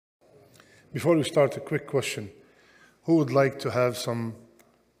Before we start, a quick question. Who would like to have some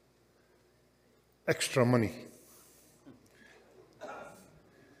extra money?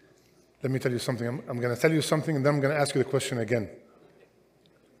 Let me tell you something. I'm going to tell you something and then I'm going to ask you the question again.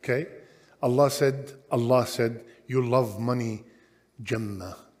 Okay? Allah said, you love money,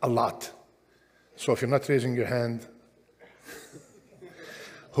 Jannah, a lot. So if you're not raising your hand,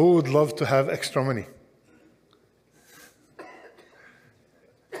 who would love to have extra money?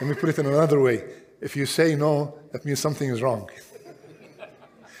 Let me put it in another way. If you say no, that means something is wrong.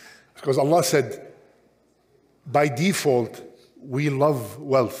 Because Allah said, by default, we love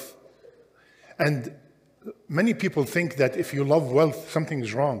wealth. And many people think that if you love wealth, something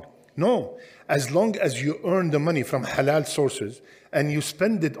is wrong. No. As long as you earn the money from halal sources and you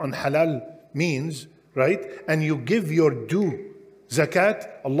spend it on halal means, right? And you give your due, zakat,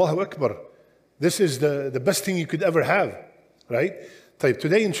 Allahu Akbar. This is the best thing you could ever have, right?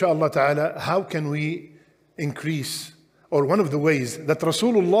 Today, inshallah ta'ala, how can we increase, or one of the ways that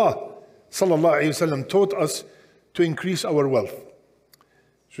Rasulullah sallallahu alayhi wa sallam taught us to increase our wealth.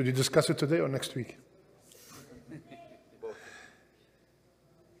 Should you discuss it today or next week?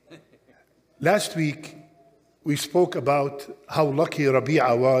 Last week, we spoke about how lucky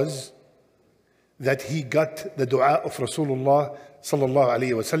Rabi'a was that he got the dua of Rasulullah sallallahu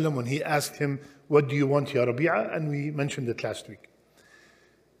alayhi wa sallam when he asked him, what do you want, ya Rabi'a? And we mentioned it last week.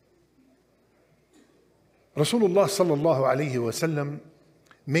 Rasulullah sallallahu alayhi wa sallam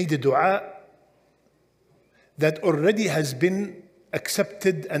made a dua that already has been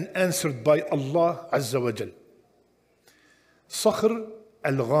accepted and answered by Allah Azza wa Jal. Sakhr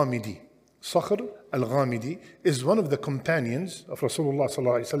al-Ghamidi. Sakhr al-Ghamidi is one of the companions of Rasulullah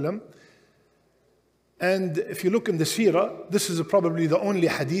sallallahu alayhi wa sallam. And if you look in the seerah, this is probably the only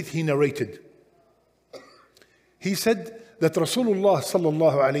hadith he narrated. He said that Rasulullah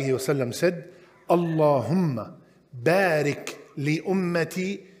sallallahu alayhi wa sallam said, Allahumma barik li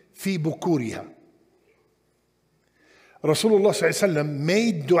ummati fi bukuriha. Rasulullah sallallahu alayhi wa sallam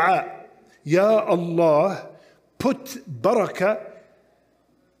made dua, Ya Allah, put barakah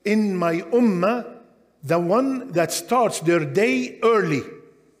in my ummah, the one that starts their day early.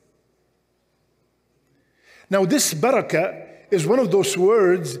 Now this barakah is one of those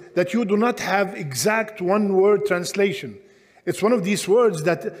words that you do not have exact one word translation. It's one of these words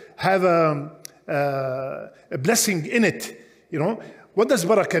that have a blessing in it. You know, what does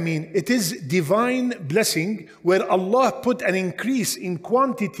barakah mean? It is divine blessing where Allah put an increase in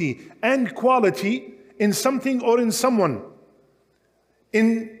quantity and quality in something or in someone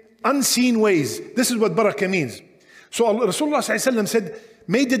in unseen ways. This is what barakah means. So Rasulullah ﷺ said,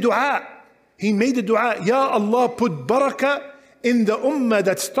 made the dua. He made the dua, Ya Allah, put barakah in the ummah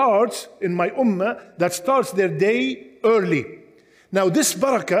that starts, in my ummah, that starts their day early. Now this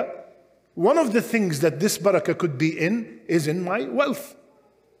barakah, one of the things that this barakah could be in is in my wealth.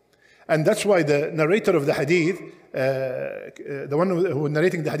 And that's why the narrator of the hadith, the one who was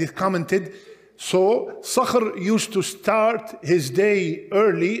narrating the hadith, commented, so Sakhr used to start his day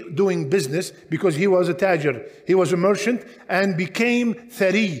early doing business because he was a tajir, he was a merchant and became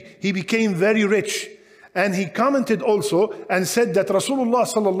thari, he became very rich. And he commented also and said that Rasulullah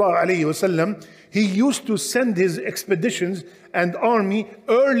sallallahu alayhi wa sallam, he used to send his expeditions and army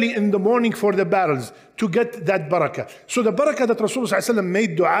early in the morning for the battles to get that barakah. So the barakah that Rasulullah sallallahu alayhi wa sallam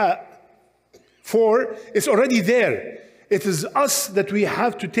made dua for is already there. It is us that we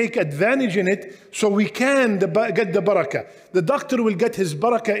have to take advantage in it so we can get the barakah. The doctor will get his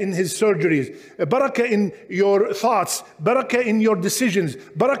barakah in his surgeries, barakah in your thoughts, barakah in your decisions,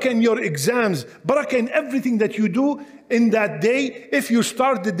 barakah in your exams, barakah in everything that you do in that day if you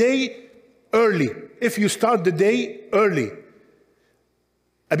start the day early. If you start the day early.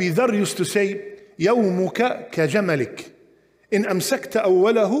 Abi Dharr used to say, يَوْمُكَ كَجَمَلِكَ إِنْ أَمْسَكْتَ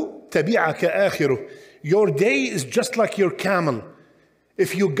أَوَّلَهُ تَبِعَكَ آخِرُهُ. Your day is just like your camel.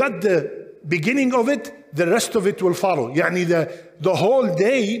 If you got the beginning of it, the rest of it will follow. Yani the whole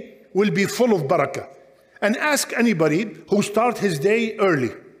day will be full of barakah. And ask anybody who starts his day early.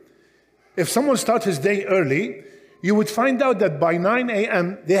 If someone starts his day early, you would find out that by 9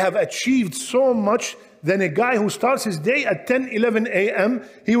 a.m. they have achieved so much than a guy who starts his day at 10, 11 a.m.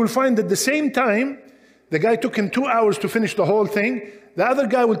 He will find that the same time, the guy took him 2 hours to finish the whole thing. The other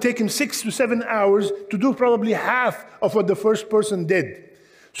guy will take him 6 to 7 hours to do probably half of what the first person did.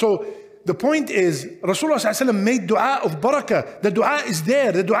 So the point is, Rasulullah ﷺ made dua of barakah. The dua is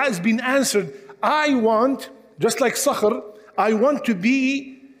there. The dua is being answered. I want, just like Sakhr, I want to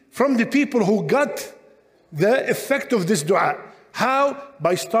be from the people who got the effect of this dua. How?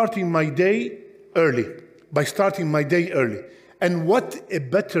 By starting my day early. By starting my day early. And what a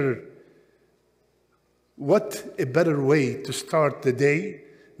better what a better way to start the day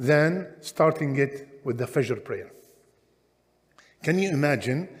than starting it with the Fajr prayer? Can you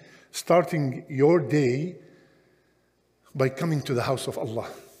imagine starting your day by coming to the house of Allah?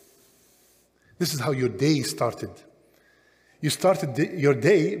 This is how your day started. You started your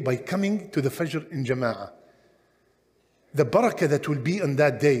day by coming to the Fajr in Jama'ah. The barakah that will be on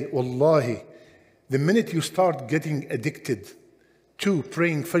that day, wallahi, the minute you start getting addicted to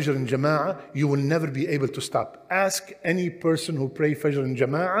praying Fajr in Jama'ah, you will never be able to stop. Ask any person who pray Fajr in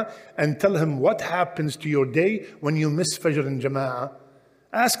Jama'ah and tell him what happens to your day when you miss Fajr in Jama'ah.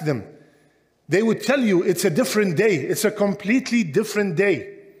 Ask them. They would tell you it's a different day. It's a completely different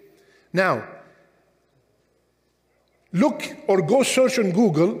day. Now, look or go search on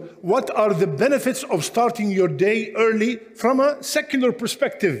Google, what are the benefits of starting your day early from a secular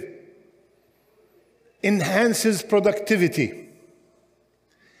perspective? Enhances productivity,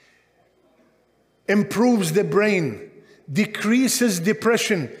 improves the brain, decreases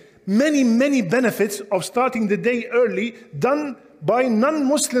depression. Many, many benefits of starting the day early done by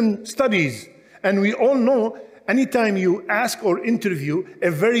non-Muslim studies. And we all know, anytime you ask or interview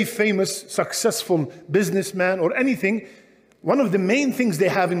a very famous, successful businessman or anything, one of the main things they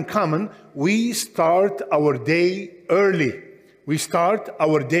have in common, we start our day early. We start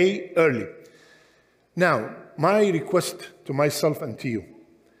our day early. Now, my request to myself and to you,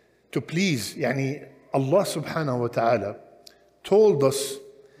 to please, Allah subhanahu wa ta'ala told us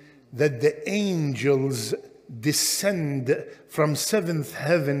that the angels descend from seventh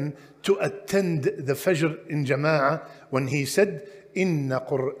heaven to attend the Fajr in Jama'ah when he said, Inna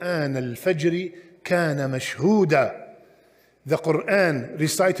Qur'an al-Fajri kana mashhuda. The Qur'an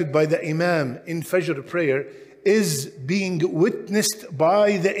recited by the Imam in Fajr prayer is being witnessed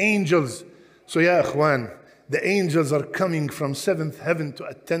by the angels. So ya ikhwan, the angels are coming from seventh heaven to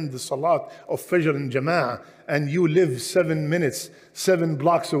attend the Salat of Fajr in Jama'ah, and you live 7 minutes, 7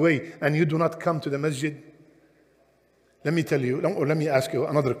 blocks away, and you do not come to the masjid. Let me tell you, or let me ask you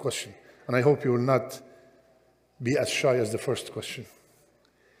another question, and I hope you will not be as shy as the first question.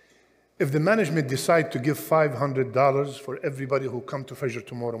 If the management decide to give $500 for everybody who come to Fajr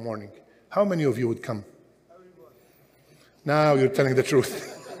tomorrow morning, how many of you would come? Now you're telling the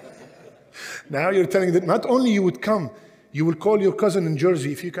truth. Now you're telling that not only you would come, you will call your cousin in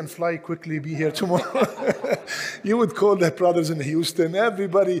Jersey, if you can fly quickly, be here tomorrow. You would call the brothers in Houston,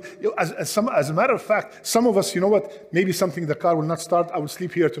 everybody. As a matter of fact, some of us, you know what, maybe something, the car will not start, I will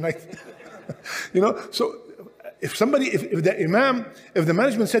sleep here tonight. So if the imam, if the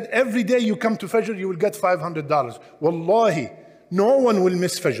management said every day you come to Fajr, you will get $500. Wallahi, no one will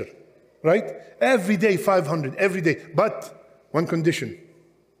miss Fajr, right? Every day, 500, every day. But one condition.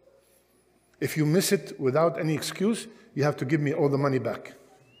 If you miss it without any excuse, you have to give me all the money back.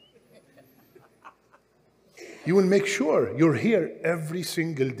 You will make sure you're here every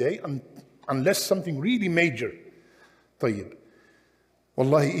single day, unless something really major. طيب.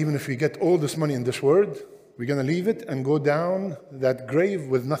 Wallahi, even if we get all this money in this world, we're going to leave it and go down that grave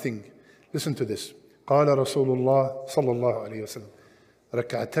with nothing. Listen to this. قال رسول الله صلى الله عليه وسلم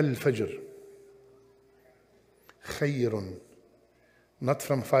ركعتا الفجر خير, not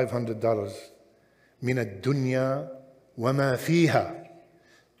from $500, من الدنيا وما فيها.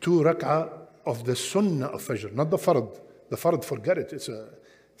 2 rak'ah of the sunnah of Fajr, not the fard. The fard, forget it. It's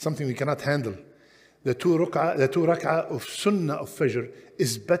something we cannot handle. The 2 rak'ah of sunnah of Fajr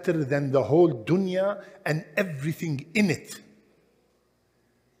is better than the whole dunya and everything in it.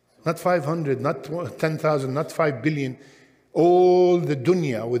 Not 500, not 10,000, not 5 billion. All the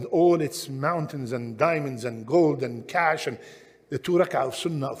dunya with all its mountains and diamonds and gold and cash, and the 2 rak'ah of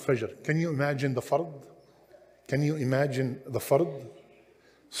sunnah of Fajr. Can you imagine the fard? Can you imagine the fard?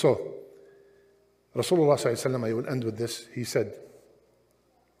 So, Rasulullah sallallahu alaihi wasallam, I will end with this. He said,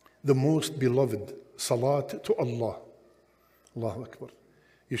 the most beloved salat to Allah. Allahu Akbar.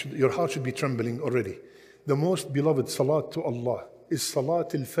 Your heart should be trembling already. The most beloved salat to Allah is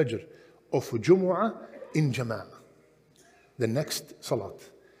Salat al-Fajr of Jumu'ah in Jama'ah. The next salat.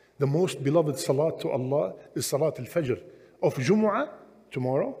 The most beloved salat to Allah is Salat al-Fajr of Jumu'ah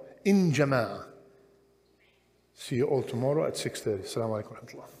tomorrow in Jama'ah. See you all tomorrow at 6:30. Assalamu alaikum wa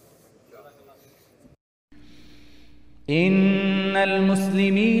rahmatullah. إن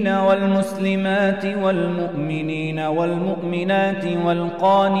المسلمين والمسلمات والمؤمنين والمؤمنات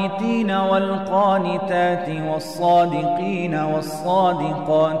والقانتين والقانتات والصادقين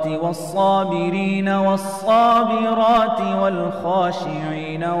والصادقات والصابرين والصابرات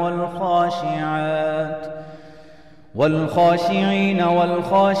والخاشعين والخاشعات والخاشعين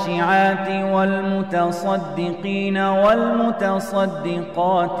والخاشعات والمتصدقين والمتصدقات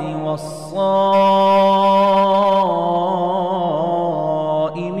والصائمين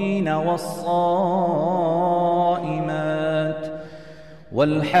والصائمات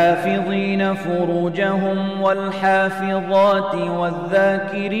والحافظين فروجهم والحافظات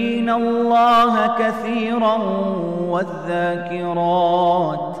والذاكرين الله كثيرا والذاكرات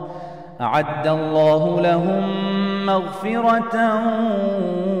أعد الله لهم مغفرة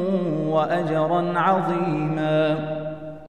وأجرا عظيما.